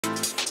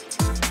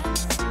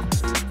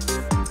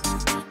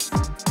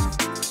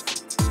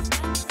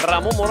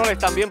Ramón Morales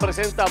también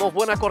presenta dos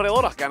buenas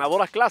corredoras,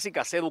 ganadoras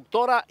clásicas,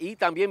 Seductora y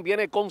también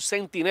viene con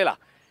Centinela.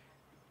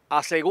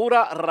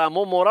 Asegura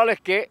Ramón Morales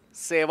que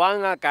se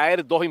van a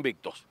caer dos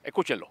invictos.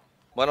 Escúchenlo.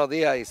 Buenos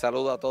días y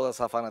saludo a toda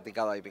esa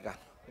fanaticada hípica.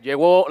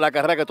 Llegó la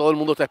carrera que todo el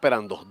mundo está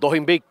esperando. Dos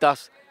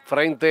invictas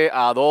frente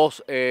a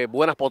dos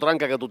buenas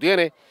potrancas que tú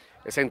tienes,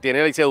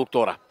 Centinela y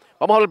Seductora.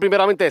 Vamos a hablar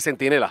primeramente de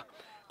Centinela,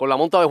 con la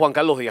monta de Juan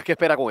Carlos Díaz. ¿Qué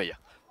espera con ella?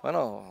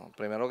 Bueno,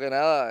 primero que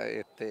nada,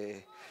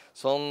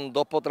 son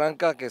dos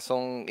potrancas que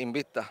son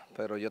invictas,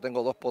 pero yo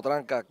tengo dos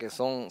potrancas que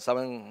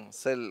saben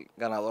ser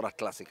ganadoras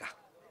clásicas.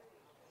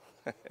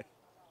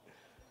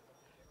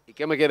 ¿Y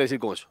qué me quiere decir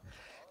con eso?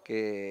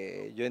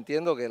 Que yo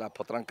entiendo que las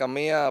potrancas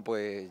mías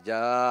pues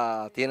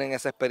ya tienen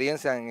esa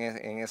experiencia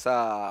en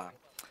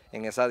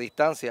esa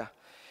distancia,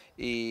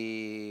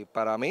 y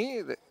para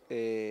mí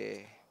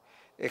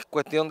es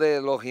cuestión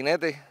de los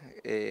jinetes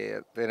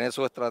tener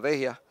su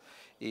estrategia,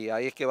 y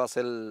ahí es que va a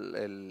ser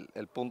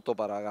el punto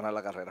para ganar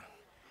la carrera.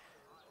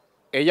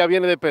 Ella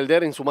viene de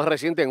perder en su más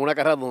reciente en una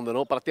carrera donde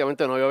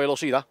prácticamente no había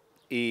velocidad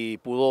y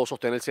pudo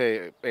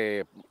sostenerse,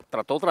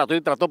 trató,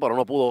 pero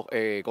no pudo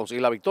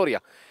conseguir la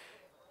victoria.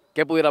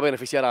 ¿Qué pudiera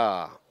beneficiar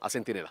a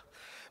Centinela?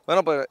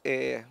 Bueno, pues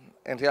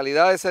en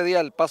realidad ese día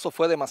el paso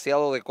fue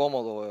demasiado de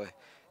cómodo.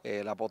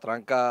 La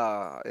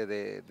potranca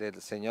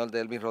del señor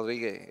Delvin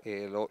Rodríguez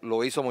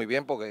lo hizo muy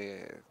bien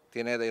porque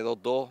tiene de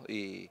 2-2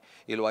 y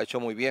lo ha hecho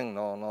muy bien,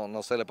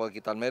 no se le puede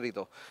quitar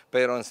mérito.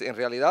 Pero en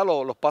realidad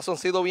los pasos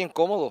han sido bien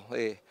cómodos,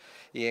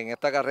 y en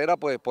esta carrera,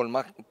 pues por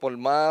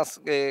más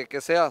que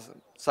sea,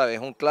 ¿sabes?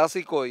 Es un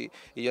clásico, y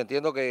yo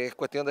entiendo que es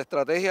cuestión de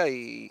estrategia,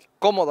 y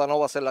cómoda no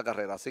va a ser la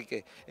carrera. Así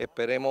que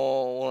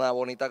esperemos una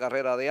bonita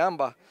carrera de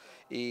ambas.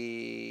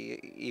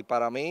 Y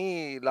para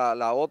mí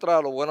la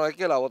otra, lo bueno es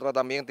que la otra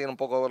también tiene un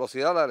poco de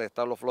velocidad, la del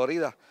establo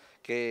Florida,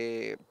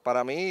 que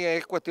para mí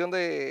es cuestión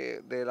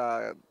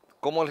de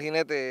cómo el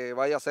jinete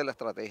vaya a hacer la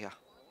estrategia.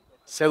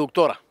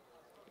 Seductora,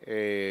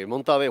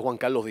 monta de Juan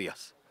Carlos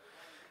Díaz.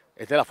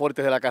 Es de las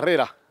fuertes de la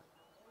carrera.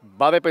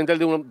 ¿Va a depender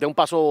de un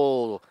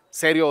paso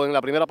serio en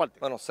la primera parte?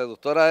 Bueno,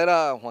 Seductora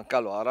era Juan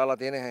Carlos, ahora la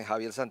tiene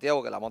Javier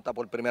Santiago, que la monta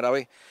por primera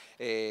vez.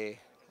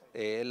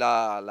 Él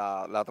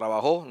la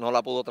trabajó, no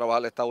la pudo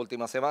trabajar esta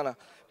última semana,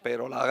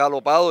 pero la ha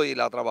galopado y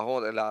la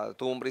trabajó,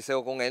 tuvo un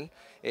briseo con él.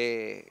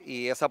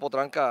 Y esa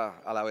potranca,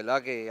 a la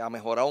verdad que ha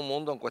mejorado un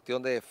mundo en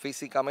cuestión de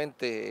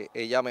físicamente,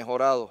 ella ha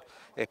mejorado.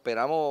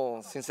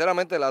 Esperamos,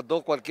 sinceramente, las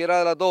dos, cualquiera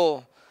de las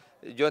dos,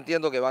 yo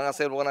entiendo que van a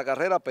hacer buena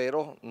carrera,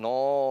 pero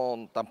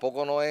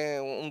tampoco no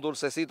es un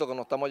dulcecito que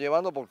nos estamos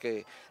llevando,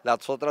 porque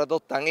las otras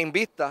dos están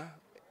invictas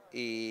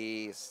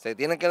y se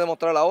tienen que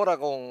demostrar ahora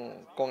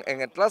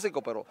en el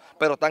clásico, pero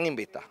están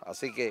invictas.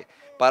 Así que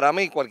para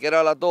mí cualquiera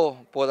de las dos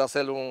puede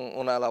hacer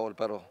una labor,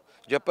 pero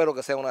yo espero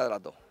que sea una de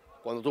las dos.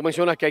 Cuando tú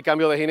mencionas que hay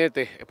cambio de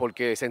jinete, es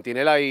porque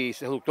Centinela y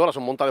Seductora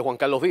son montas de Juan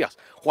Carlos Díaz.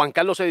 ¿Juan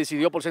Carlos se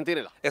decidió por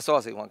Centinela? Eso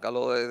es así, Juan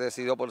Carlos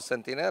decidió por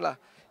Centinela,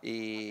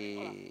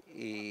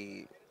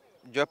 y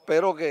yo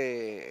espero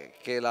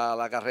que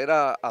la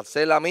carrera, al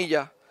ser la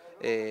milla,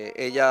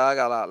 ella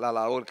haga la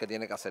labor que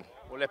tiene que hacer.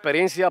 Por la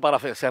experiencia, para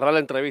cerrar la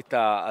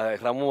entrevista a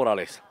Ramón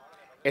Morales,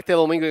 este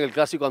domingo en el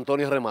Clásico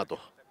Antonio R, Matos,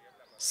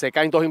 ¿se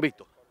caen dos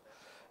invictos?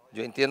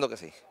 Yo entiendo que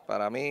sí.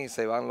 Para mí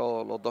se van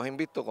los dos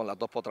invictos con las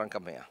dos potrancas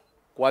mías.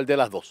 ¿Cuál de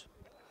las dos?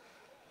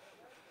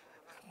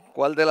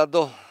 ¿Cuál de las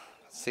dos?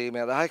 Si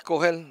me das a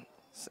escoger,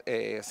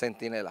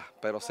 Centinela,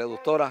 pero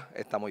Seductora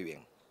está muy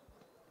bien.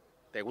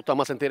 ¿Te gusta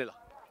más Centinela?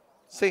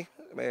 Sí,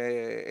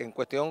 en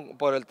cuestión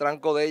por el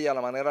tranco de ella,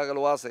 la manera que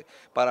lo hace,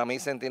 para mí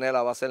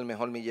Centinela va a ser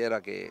mejor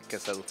millera que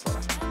Seductora.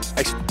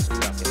 Éxito.